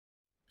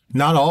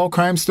Not all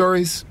crime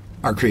stories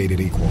are created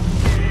equal.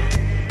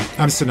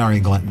 I'm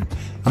Sonari Glinton.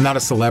 I'm not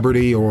a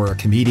celebrity or a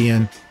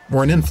comedian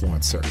or an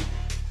influencer.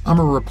 I'm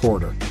a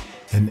reporter.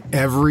 And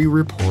every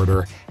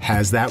reporter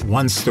has that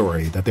one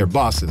story that their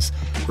bosses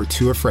were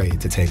too afraid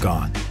to take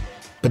on.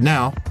 But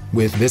now,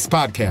 with this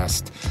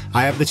podcast,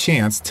 I have the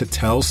chance to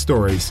tell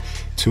stories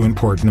too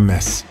important to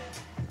miss.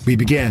 We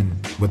begin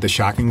with the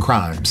shocking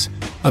crimes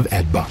of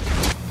Ed Buck.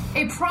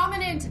 A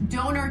prominent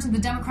donor to the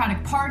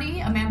Democratic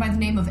Party, a man by the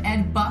name of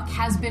Ed Buck,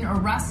 has been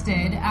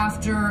arrested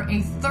after a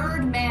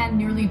third man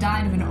nearly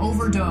died of an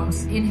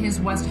overdose in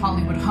his West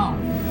Hollywood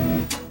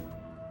home.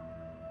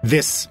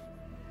 This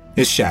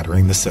is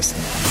Shattering the System.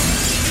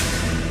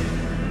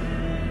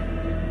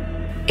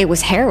 It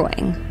was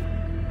harrowing.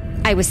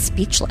 I was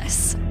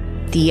speechless.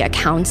 The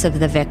accounts of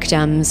the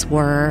victims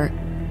were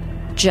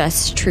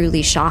just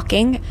truly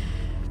shocking.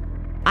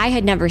 I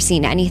had never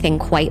seen anything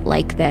quite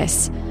like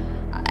this.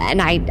 And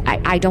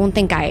I don't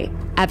think I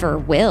ever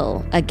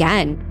will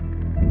again.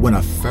 When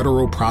a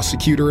federal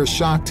prosecutor is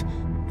shocked,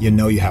 you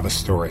know you have a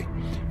story.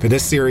 For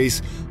this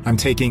series, I'm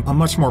taking a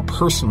much more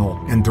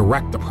personal and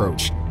direct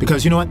approach.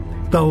 Because you know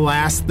what? The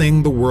last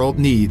thing the world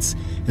needs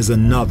is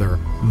another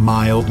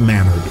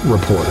mild-mannered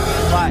reporter.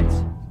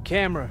 Lights,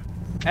 camera,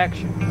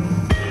 action.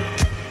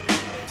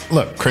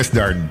 Look, Chris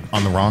Darden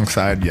on the wrong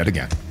side yet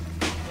again.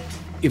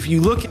 If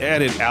you look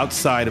at it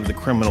outside of the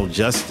criminal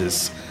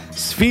justice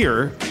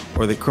sphere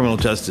or the criminal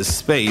justice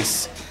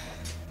space,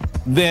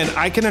 then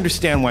I can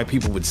understand why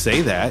people would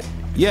say that,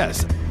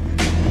 yes.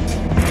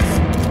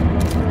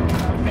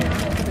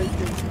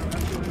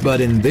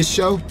 But in this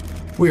show,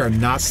 we are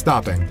not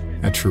stopping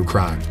at true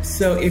crime.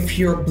 So if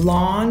you're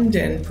blonde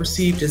and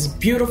perceived as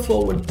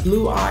beautiful with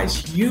blue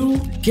eyes, you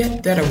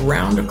get that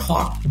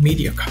around-the-clock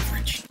media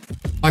coverage.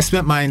 I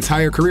spent my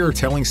entire career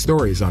telling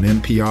stories on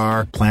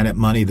NPR, Planet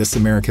Money, This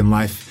American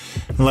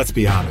Life, and let's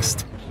be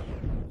honest,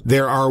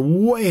 there are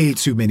way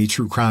too many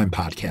true crime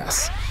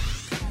podcasts.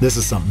 This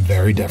is something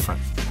very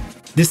different.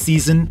 This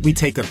season, we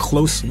take a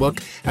close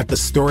look at the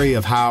story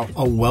of how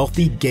a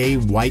wealthy gay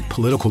white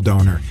political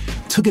donor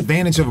took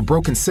advantage of a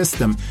broken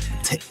system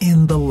to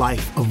end the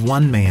life of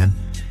one man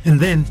and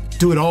then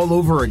do it all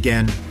over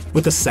again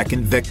with a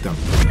second victim.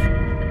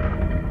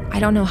 I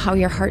don't know how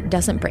your heart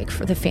doesn't break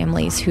for the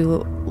families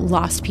who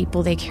lost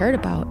people they cared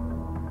about.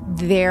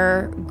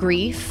 Their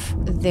grief,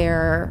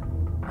 their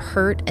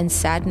hurt and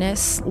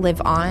sadness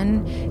live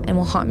on and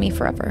will haunt me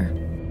forever.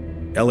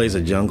 LA's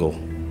a jungle.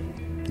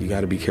 You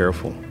got to be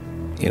careful.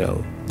 You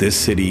know, this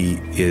city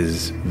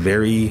is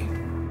very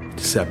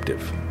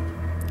deceptive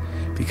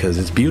because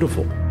it's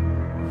beautiful,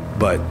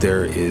 but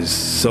there is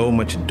so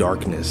much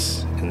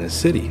darkness in this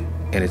city,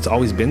 and it's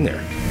always been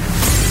there.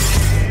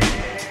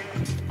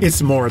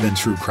 It's more than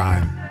true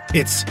crime.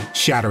 It's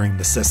Shattering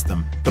the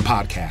System, the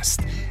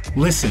podcast.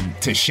 Listen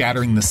to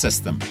Shattering the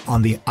System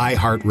on the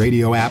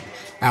iHeartRadio app,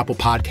 Apple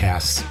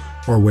Podcasts,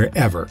 or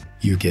wherever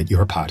you get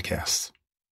your podcasts.